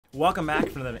Welcome back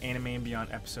for another Anime and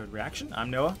Beyond episode reaction. I'm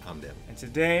Noah. I'm Devin. And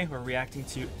today we're reacting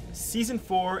to Season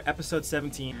 4, Episode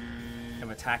 17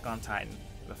 of Attack on Titan,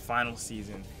 the final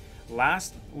season.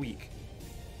 Last week,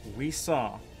 we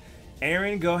saw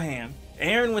Eren go ham.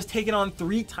 Eren was taking on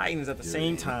 3 Titans at the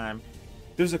same time.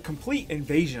 There's a complete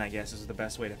invasion, I guess is the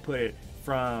best way to put it,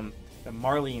 from the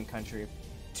Marleyan country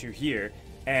to here.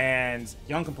 And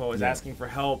Yonkampo is asking for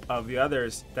help of the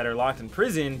others that are locked in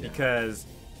prison because...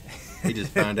 He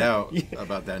just found out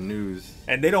about that news.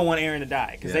 And they don't want Eren to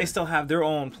die because they still have their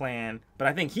own plan. But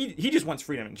I think he just wants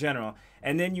freedom in general.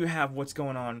 And then you have what's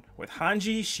going on with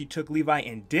Hanji. She took Levi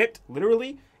and dipped,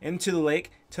 literally, into the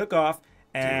lake, took off.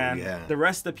 And the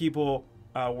rest of the people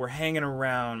were hanging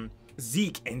around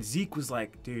Zeke. And Zeke was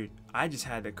like, dude, I just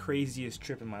had the craziest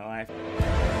trip in my life.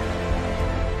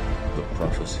 The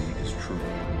prophecy is true.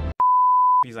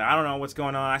 He's like, I don't know what's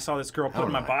going on. I saw this girl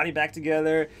putting my body back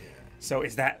together. So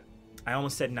is that... I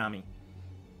almost said Nami,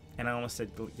 and I almost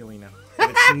said Yelena. But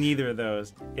it's neither of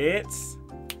those. It's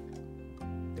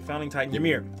the founding Titan,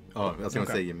 Ymir. Oh, I was going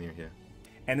to say Ymir, yeah.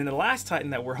 And then the last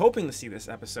Titan that we're hoping to see this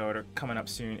episode, or coming up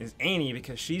soon, is Annie,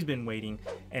 because she's been waiting.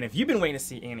 And if you've been waiting to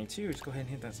see Annie too, just go ahead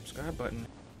and hit that subscribe button.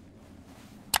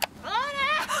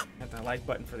 Hit that like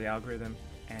button for the algorithm.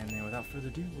 And then without further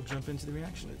ado, we'll jump into the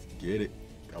reaction. Let's get it.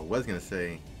 I was going to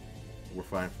say, we're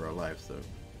fighting for our lives, so...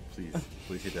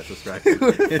 Please hit that subscribe.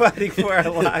 We're fighting for our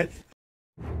lives.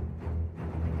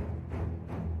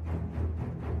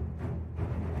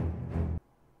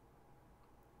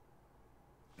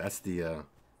 That's the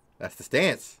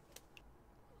stance.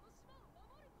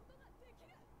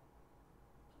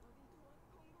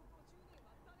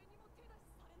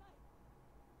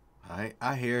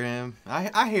 I hear him.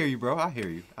 I hear you, bro. I hear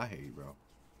you, bro.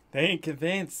 They ain't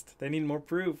convinced. They need more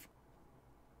proof.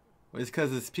 Well, it's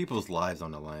because it's people's lives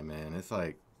on the line, man. It's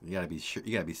like you gotta be sure,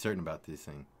 you gotta be certain about this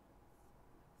thing.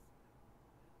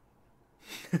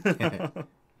 Yeah.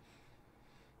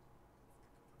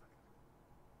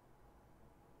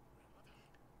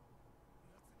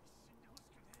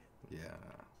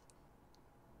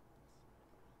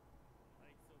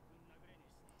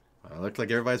 Well, it looks like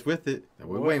everybody's with it. That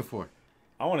we're waiting for.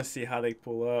 I want to see how they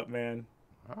pull up, man.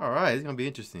 All right, it's gonna be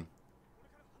interesting.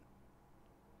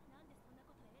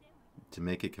 To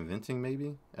make it convincing,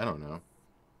 maybe? I don't know.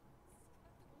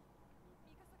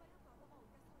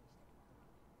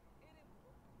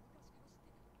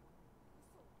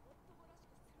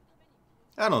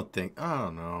 I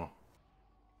don't know.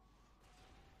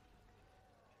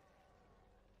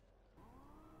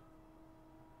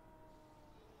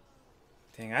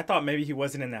 Dang, I thought maybe he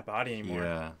wasn't in that body anymore.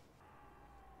 Yeah.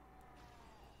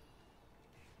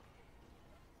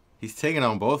 He's taking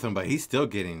on both of them, but he's still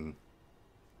getting...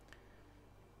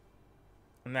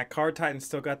 And that card Titan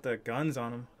still got the guns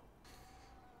on him.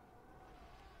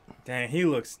 Dang, he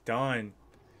looks done.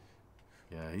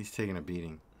 Yeah, he's taking a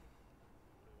beating.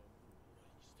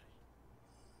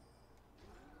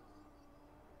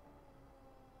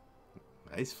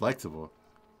 He's flexible.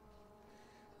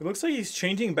 It looks like he's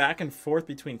changing back and forth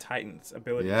between Titans'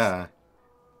 abilities. Yeah.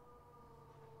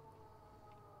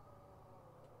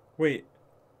 Wait,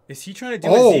 is he trying to do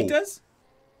what Zeke does?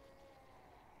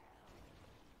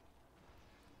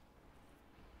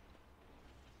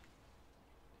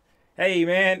 Hey,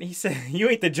 man, he said, you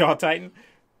ain't the Jaw Titan.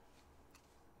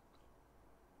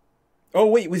 Oh,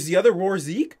 wait, was the other Roar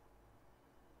Zeke?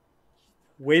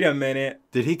 Wait a minute.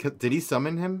 Did he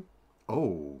summon him?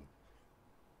 Oh.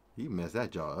 He messed that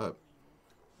Jaw up.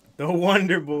 The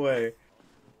Wonder Boy.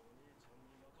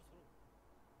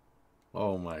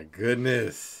 Oh, my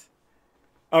goodness.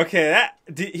 Okay,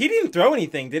 he didn't throw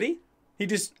anything, did he? He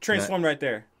just transformed right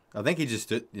there. I think he just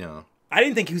stood, you know. I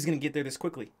didn't think he was going to get there this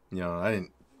quickly. You know, I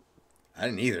didn't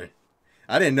either.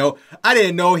 I didn't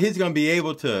know he's gonna be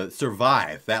able to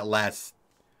survive that last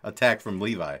attack from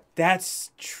Levi.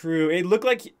 That's true. It looked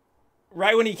like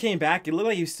right when he came back, it looked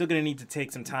like he was still gonna need to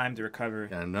take some time to recover.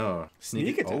 I know.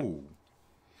 Sneak attack. Oh.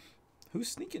 Who's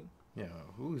sneaking? Yeah,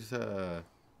 who's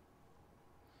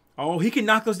Oh, he can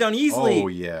knock those down easily. Oh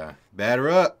yeah. Batter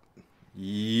up.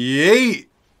 Yeet.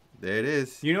 There it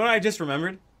is. You know what I just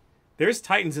remembered? There's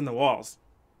Titans in the walls.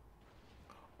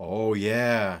 Oh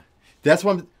yeah. That's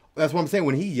what I'm saying.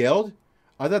 When he yelled,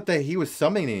 I thought that he was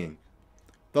summoning.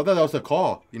 I thought that was a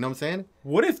call. You know what I'm saying?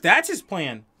 What if that's his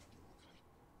plan?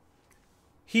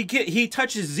 He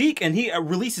touches Zeke and he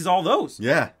releases all those.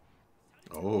 Yeah.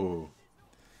 Oh.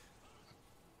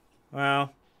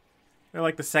 Well, they're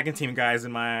like the second team guys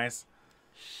in my eyes.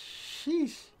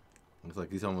 Sheesh. Looks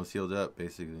like he's almost healed up,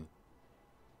 basically.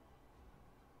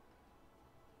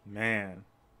 Man.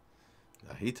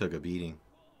 He took a beating.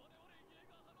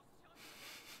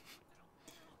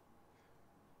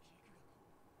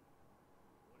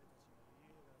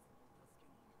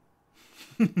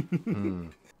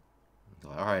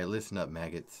 All right, listen up,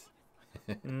 maggots.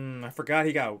 I forgot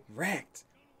he got wrecked.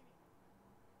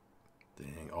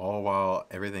 Dang, all while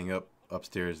everything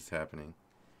upstairs is happening.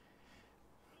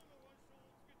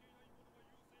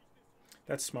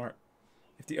 That's smart.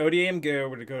 If the ODM gear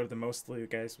were to go to the mostly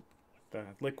guys with the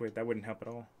liquid, that wouldn't help at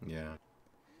all. Yeah.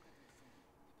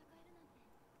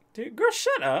 Dude, girl,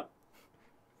 shut up.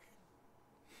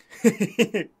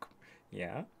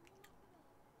 Yeah.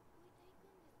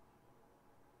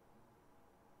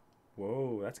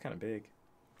 Whoa, that's kind of big.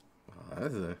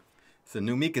 It's a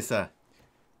new Mikasa.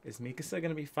 Is Mikasa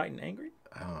gonna be fighting angry?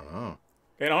 I don't know.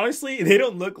 And honestly, they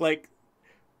don't look like.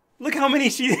 Look how many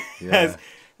she has.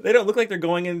 They don't look like they're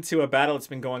going into a battle that's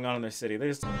been going on in their city. They're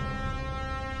just.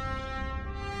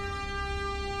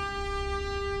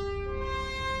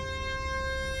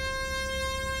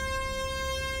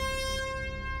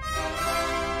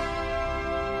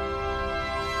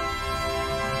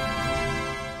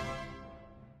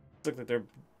 Look like they're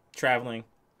traveling.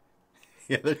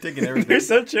 Yeah, they're taking everything. They're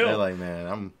so chill. They're like,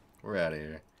 man, we're out of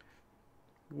here.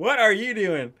 What are you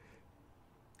doing?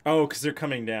 Oh, because they're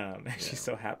coming down. Yeah. She's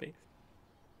so happy.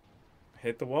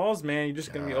 Hit the walls, man. You're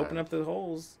just going to be opening up the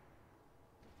holes.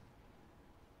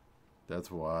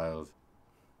 That's wild.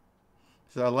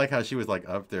 So I like how she was like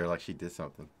up there, like she did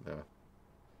something.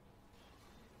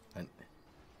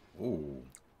 Ooh.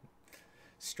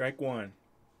 Strike one.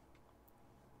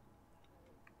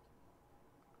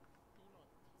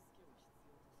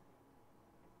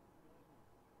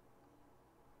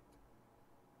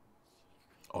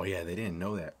 Oh yeah, they didn't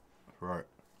know that. Right.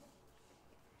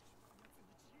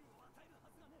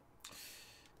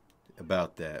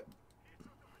 About that.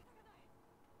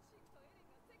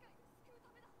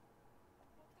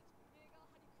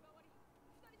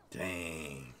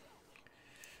 Dang.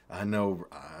 I know.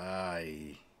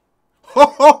 Ho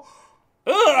ho!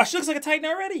 Ugh, she looks like a Titan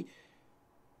already.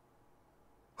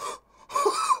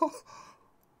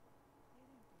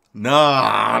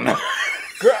 Nah.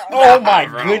 Girl, oh my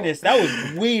goodness, that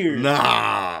was weird.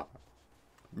 Nah.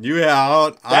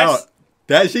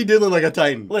 That she did look like a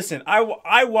Titan. Listen,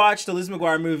 I watched the Liz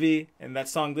McGuire movie and that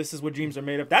song "This Is What Dreams Are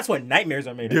Made Of." That's what nightmares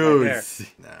are made of. Dude,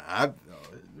 right there.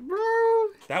 Bro,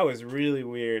 that was really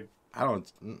weird. I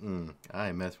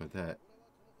ain't messing with that.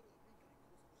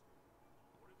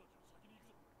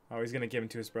 Oh, he's gonna give him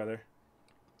to his brother.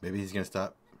 Maybe he's gonna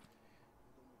stop.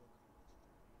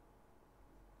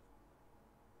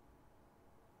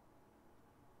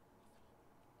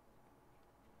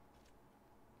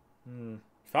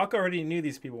 Falco already knew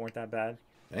these people weren't that bad.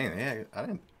 Dang, yeah,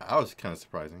 I was kind of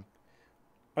surprising.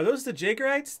 Are those the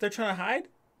Jagerites? They're trying to hide?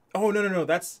 Oh no,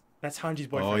 that's Hanji's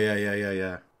boyfriend. Oh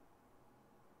yeah.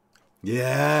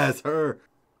 Yes, her.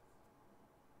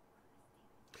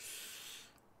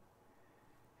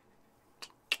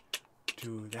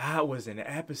 Dude, that was an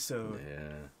episode.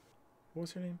 Yeah. What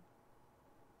was her name?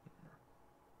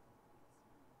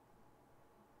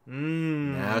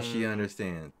 Now she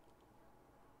understands.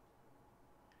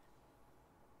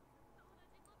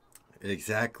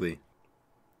 Exactly.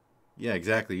 Yeah,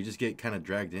 exactly. You just get kind of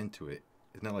dragged into it.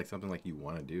 It's not like something like you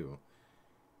want to do.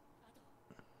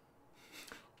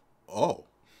 Oh.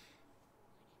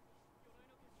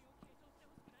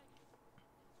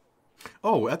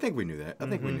 Oh, I think we knew that. I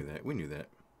think we knew that. We knew that.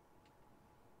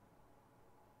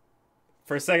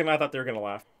 For a second, I thought they were going to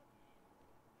laugh.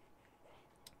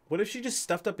 What if she just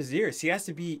stuffed up his ears? He has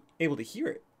to be able to hear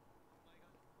it.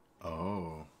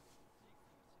 Oh.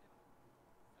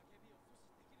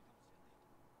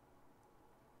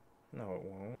 No, it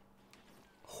won't.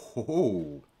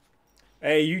 Oh.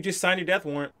 Hey, you just signed your death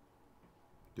warrant.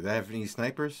 Do they have any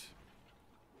snipers?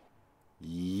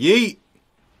 Yeet.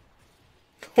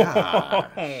 Gosh.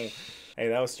 Hey,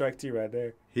 that was strike two right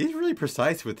there. He's really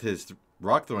precise with his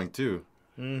rock throwing too.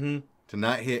 Mm-hmm. To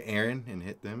not hit Aaron and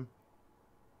hit them.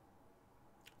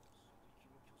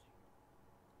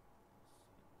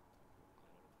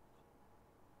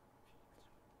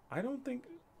 I don't think...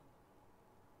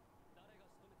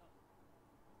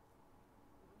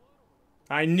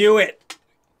 I knew it!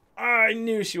 I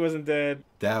knew she wasn't dead.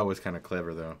 That was kind of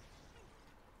clever, though.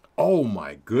 Oh,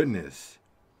 my goodness.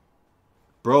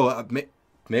 Bro,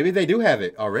 maybe they do have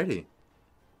it already.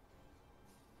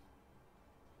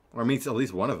 Or means at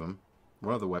least one of them.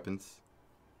 One of the weapons.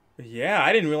 Yeah,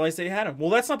 I didn't realize they had him. Well,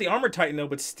 that's not the Armored Titan, though,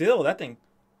 but still, that thing...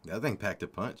 That thing packed a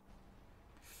punch.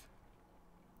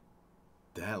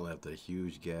 That left a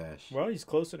huge gash. Well, he's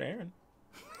closer to Aaron.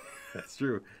 That's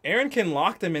true. Aaron can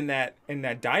lock them in that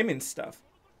diamond stuff.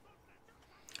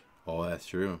 Oh, that's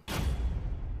true.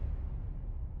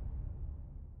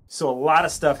 So a lot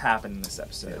of stuff happened in this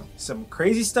episode. Yeah. Some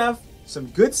crazy stuff, some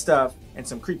good stuff, and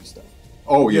some creepy stuff.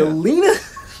 Oh, yeah.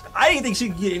 Yelena, I didn't think she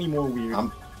could get any more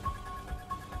weird.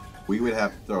 We would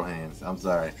have to throw hands. I'm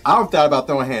sorry. I don't thought about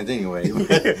throwing hands anyway. We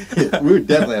would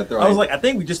definitely have to throw hands. I was like, I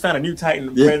think we just found a new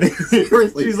Titan. Yeah,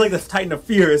 seriously. She was like the Titan of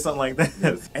Fear or something like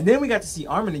that. And then we got to see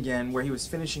Armin again, where he was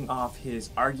finishing off his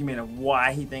argument of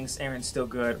why he thinks Aaron's still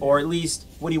good, or at least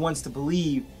what he wants to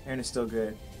believe Aaron is still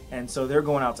good. And so they're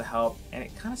going out to help, and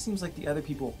it kind of seems like the other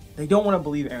people, they don't want to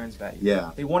believe Aaron's bad.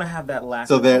 Yeah. They want to have that last.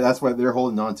 So that's why they're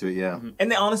holding on to it, yeah. Mm-hmm.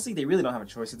 And honestly, they really don't have a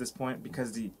choice at this point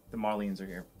because the Marleans are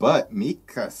here. But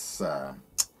Mikasa,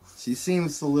 she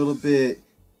seems a little bit,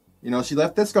 she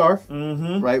left that scarf,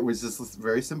 right, which is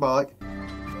very symbolic.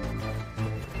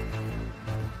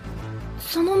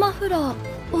 そのマフラー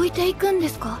置いていくんで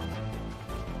すか?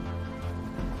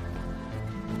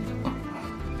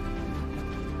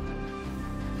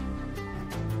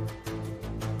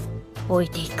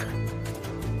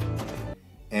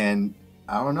 And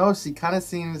I don't know, she kind of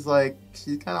seems like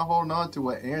she's kind of holding on to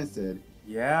what Aaron said.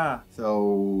 Yeah.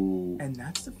 So. And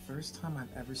that's the first time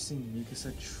I've ever seen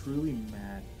Mikasa truly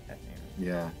mad at Aaron.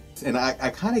 Yeah. And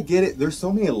I kind of get it. There's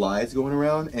so many lies going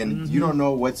around, and you don't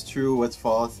know what's true, what's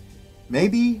false.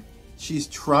 Maybe she's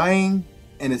trying,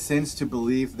 in a sense, to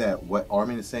believe that what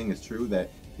Armin is saying is true, that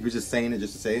he was just saying it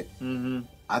just to say it. Mm-hmm.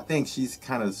 I think she's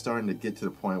kind of starting to get to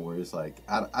the point where it's like,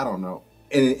 I don't know.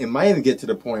 And it might even get to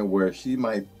the point where she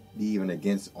might be even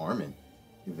against Armin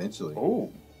eventually.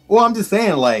 Oh. Well, I'm just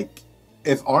saying, like,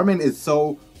 if Armin is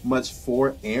so much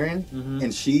for Aaron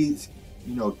and she's,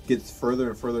 gets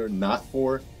further and further not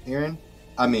for Aaron,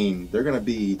 I mean, they're going to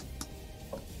be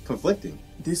conflicting.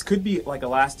 This could be like a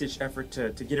last-ditch effort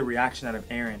to get a reaction out of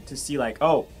Aaron, to see like,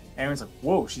 oh, Aaron's like,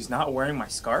 whoa, she's not wearing my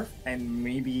scarf? And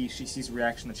maybe she sees a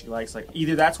reaction that she likes. Like,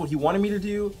 either that's what he wanted me to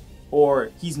do, or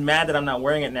he's mad that I'm not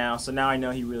wearing it now, so now I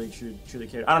know he really truly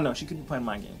cared. I don't know. She could be playing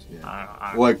mind games. Yeah.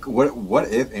 I don't know. What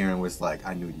if Aaron was like,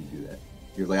 I knew you'd do that?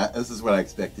 He was like, this is what I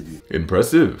expected you.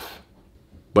 Impressive.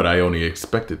 But I only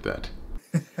expected that.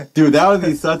 Dude, that would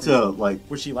be such a, like...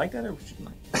 Would she like that, or would she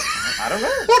like... I don't know.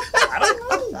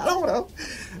 I don't know.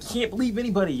 You can't believe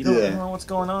anybody. You don't know what's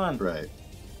going on. Right.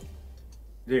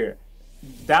 Dude,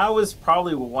 that was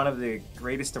probably one of the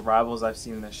greatest arrivals I've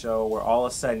seen in the show, where all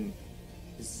of a sudden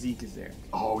Zeke is there.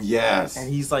 Oh, yes. And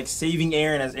he's like saving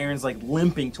Aaron as Aaron's like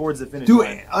limping towards the finish line.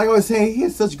 line. Dude, like I was saying, he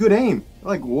has such good aim.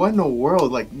 Like, what in the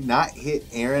world? Like, not hit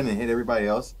Aaron and hit everybody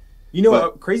else.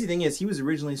 What crazy thing is, he was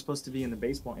originally supposed to be in the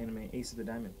baseball anime Ace of the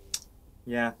Diamond.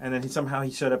 Yeah, and then somehow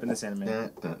he showed up in this anime.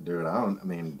 Dude,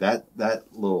 that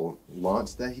little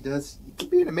launch that he does, he could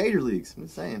be in the major leagues. I'm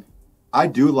just saying. I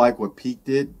do like what Peak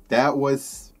did. That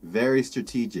was very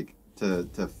strategic to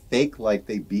fake like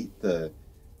they beat the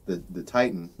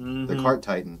Titan, the Cart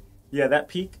Titan. Yeah, that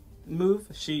Peak move,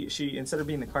 she instead of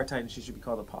being the Cart Titan, she should be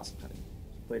called a Possum Titan.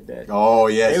 She played dead. Oh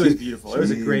yeah, it was beautiful. It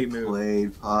was a great move.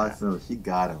 Played Possum. Yeah. She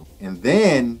got him, and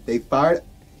then they fired.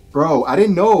 Bro, I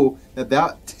didn't know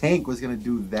that tank was gonna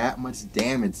do that much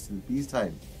damage to the Beast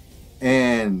Titan.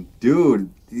 And dude,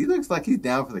 he looks like he's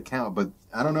down for the count, but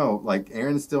I don't know. Like,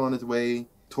 Aaron's still on his way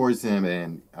towards him,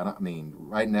 and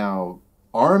right now,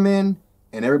 Armin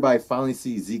and everybody finally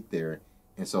see Zeke there,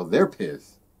 and so they're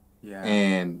pissed.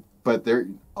 Yeah. But they're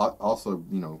also,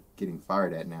 getting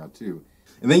fired at now too.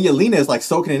 And then Yelena is like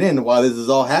soaking it in while this is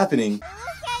all happening. Look at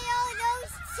all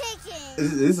those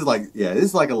chickens. This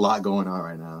is like a lot going on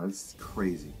right now. It's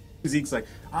crazy. Zeke's like,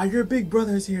 your big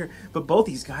brother's here. But both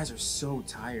these guys are so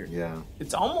tired. Yeah.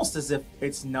 It's almost as if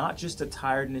it's not just a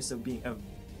tiredness of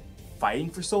fighting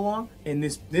for so long in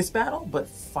this battle, but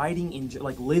fighting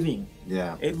like living.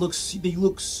 Yeah. They look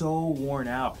so worn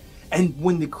out. And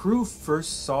when the crew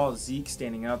first saw Zeke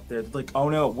standing up there, they're like, oh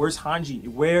no, where's Hanji?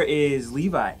 Where is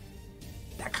Levi?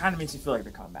 That kind of makes me feel like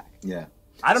they're coming back. Yeah.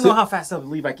 I don't know how fast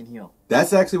Levi can heal.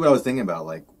 That's actually what I was thinking about.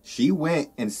 Like, she went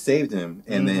and saved him,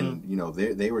 and then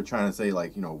they were trying to say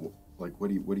like, like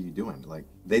what are you doing? Like,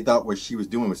 they thought what she was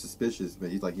doing was suspicious, but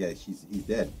he's like, yeah, he's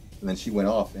dead. And then she went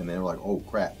off, and they were like, oh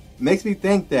crap. Makes me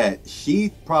think that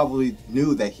she probably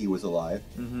knew that he was alive.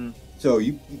 Mm-hmm. So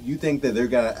you think that they're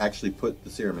gonna actually put the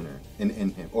serum in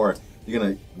him, or you're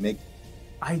gonna make?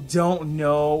 I don't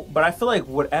know, but I feel like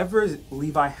whatever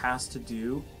Levi has to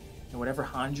do, and whatever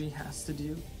Hanji has to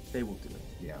do, they will do it.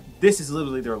 Yeah. This is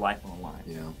literally their life on the line.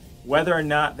 Yeah. Whether or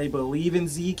not they believe in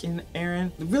Zeke and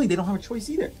Aaron, really they don't have a choice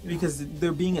either, because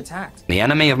they're being attacked. The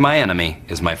enemy of my enemy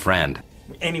is my friend.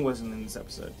 Annie wasn't in this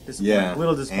episode. Yeah. A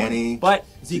little disappointing. Annie. But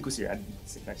Zeke was here.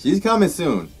 She's coming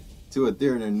soon to a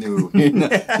theater new.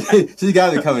 She's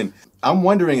got to come in. I'm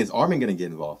wondering, is Armin going to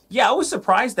get involved? Yeah, I was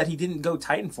surprised that he didn't go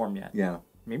Titan form yet. Yeah.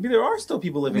 Maybe there are still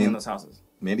people living in those houses.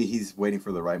 Maybe he's waiting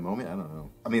for the right moment. I don't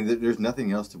know. I mean, there's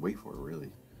nothing else to wait for,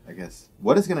 really, I guess.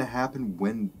 What is going to happen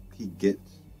when he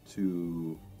gets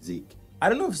to Zeke? I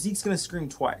don't know if Zeke's going to scream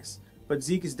twice, but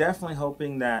Zeke is definitely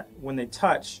hoping that when they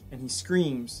touch and he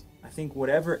screams, I think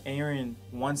whatever Eren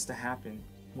wants to happen,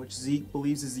 which Zeke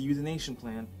believes is the euthanasia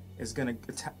plan, is going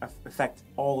to affect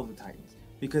all of the Titans.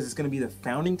 Because it's going to be the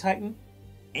founding Titan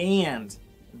and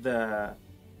the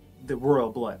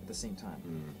royal blood at the same time.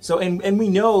 So, and we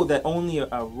know that only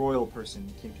a royal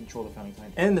person can control the founding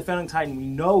Titan. And the founding Titan, we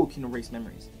know, can erase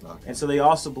memories. Okay. And so they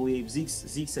also believe, Zeke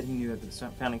said he knew that the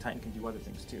founding Titan can do other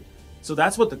things too. So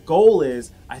that's what the goal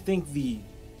is. I think the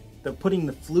putting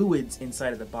the fluids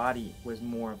inside of the body was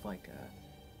more of like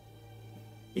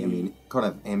kind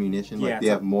of ammunition. Yeah, like they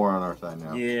have more on our side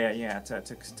now. Yeah,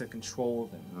 to control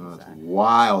them. Oh, that's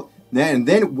wild. And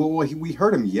then we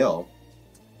heard him yell.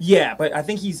 Yeah, but I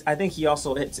think he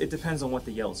also it depends on what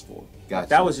the yell is for. Gotcha.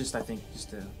 That was just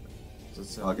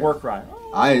a war cry.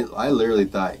 I literally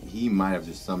thought he might have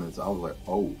just summoned. So I was like,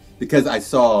 oh, because I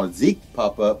saw Zeke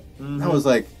pop up. And I was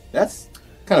like, that's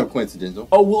kind of coincidental.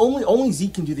 Oh well, only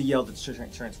Zeke can do the yell to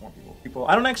transform people.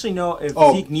 I don't actually know if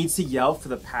Zeke needs to yell for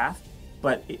the path,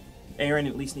 but Eren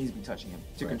at least needs to be touching him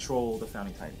to control the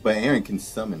founding Titan. But Eren can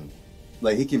summon.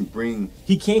 Like, he can bring...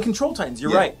 He can control Titans.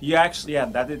 You're right. You actually... Yeah,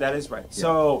 that is right. Yeah.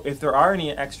 So, if there are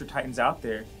any extra Titans out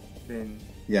there, then...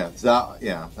 Yeah, that's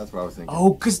what I was thinking.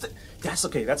 Oh, because... That's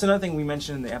okay. That's another thing we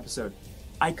mentioned in the episode.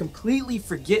 I completely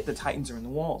forget the Titans are in the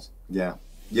walls. Yeah.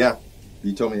 Yeah.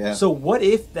 You told me that. So, what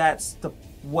if that's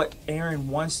what Eren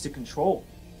wants to control?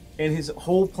 And his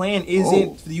whole plan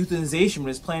isn't for the euthanization, but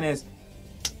his plan is,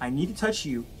 I need to touch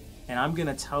you, and I'm going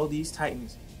to tell these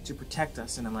Titans to protect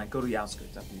us, and I'm like, go to the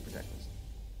outskirts after you protect us.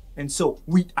 And so,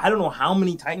 I don't know how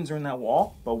many Titans are in that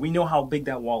wall, but we know how big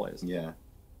that wall is. Yeah.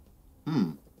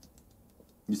 You're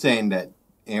saying that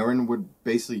Eren would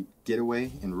basically get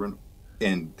away and run,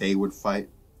 and they would fight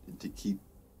to keep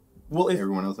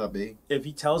everyone else at bay? If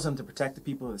he tells them to protect the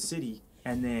people of the city,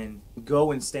 and then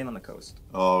go and stand on the coast.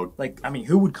 Oh. Like, I mean,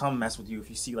 who would come mess with you if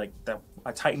you see, like,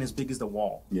 a Titan as big as the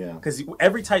wall? Yeah. Because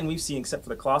every Titan we've seen, except for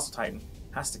the Colossal Titan,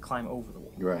 has to climb over the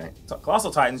wall. Right. So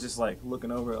Colossal Titan's just like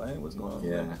looking over, like, hey, what's going on?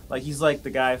 Yeah. Like he's like the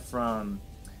guy from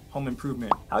Home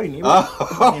Improvement. Howdy, neighbor.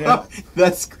 Oh, you know?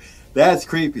 that's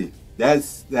creepy.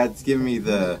 That's giving me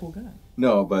the. Cool guy.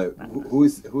 No, but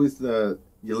who's the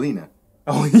Yelena?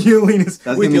 Oh, Yelena's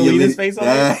with Yelena's face on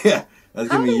it. Yeah. That's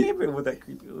giving me neighbor with that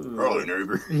creepy. Early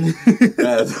neighbor.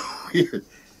 That's weird.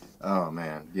 Oh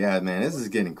man, yeah, man, this is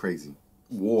getting crazy.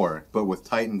 War, but with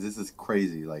Titans, this is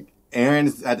crazy. Like.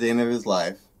 Eren's at the end of his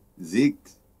life. Zeke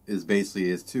is basically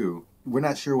his too. We're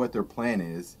not sure what their plan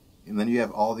is. And then you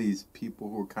have all these people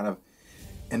who are kind of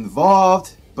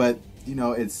involved, but, you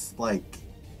know, it's like,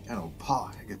 I don't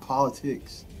know,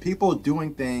 politics. People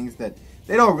doing things that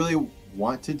they don't really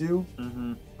want to do,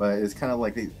 but it's kind of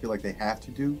like they feel like they have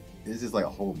to do. It's just like a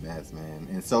whole mess, man.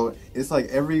 And so it's like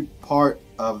every part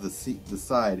of the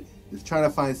side is trying to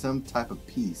find some type of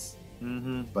peace.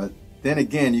 But then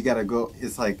again, you got to go,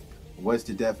 it's like, what's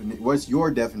your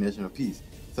definition of peace?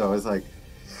 So it's like,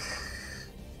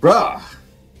 bruh,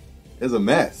 it's a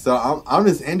mess. So I'm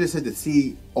just interested to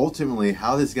see ultimately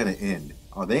how this is gonna end.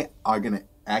 Are gonna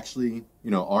actually,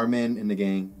 you know, our men in the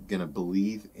gang gonna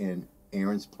believe in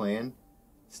Eren's plan,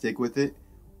 stick with it,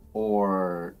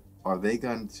 or are they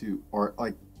going to, or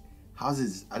like, how's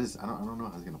this? I don't know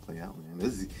how it's gonna play out, man.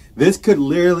 This could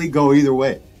literally go either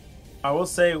way. I will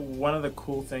say one of the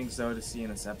cool things though to see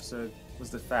in this episode was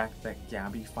the fact that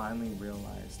Gabby finally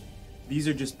realized these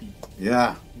are just people.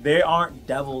 Yeah. They aren't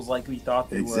devils like we thought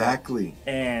they were. Exactly.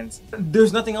 And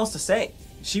there's nothing else to say.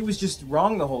 She was just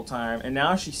wrong the whole time, and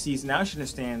now she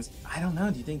understands. I don't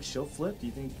know. Do you think she'll flip? Do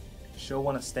you think she'll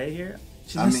want to stay here?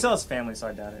 She still has family, so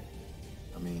I doubt it.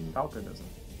 I mean, Falco doesn't.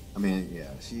 I mean, yeah,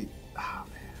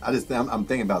 man. I'm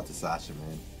thinking about the Sasha,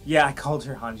 man. Yeah, I called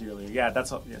her Hanji earlier. Yeah,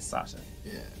 that's what. Yeah, Sasha.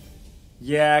 Yeah.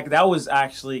 Yeah, that was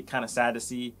actually kind of sad to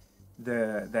see.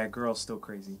 That girl's still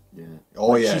crazy. Yeah. Oh,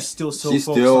 like, yeah. She's still so she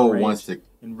focused still on rage. Wants to.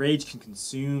 And rage can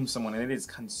consume someone, and it is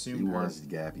consumed her. Wants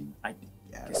Gabby. I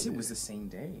guess it was the same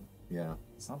day. Yeah.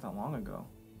 It's not that long ago.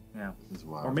 Yeah. It's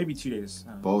wild. Or maybe 2 days.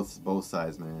 Both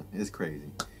sides, man. It's crazy.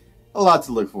 A lot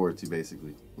to look forward to,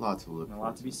 basically. A lot to look. And a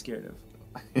lot to be scared of.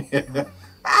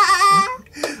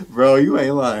 Bro, you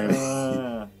ain't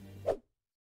lying.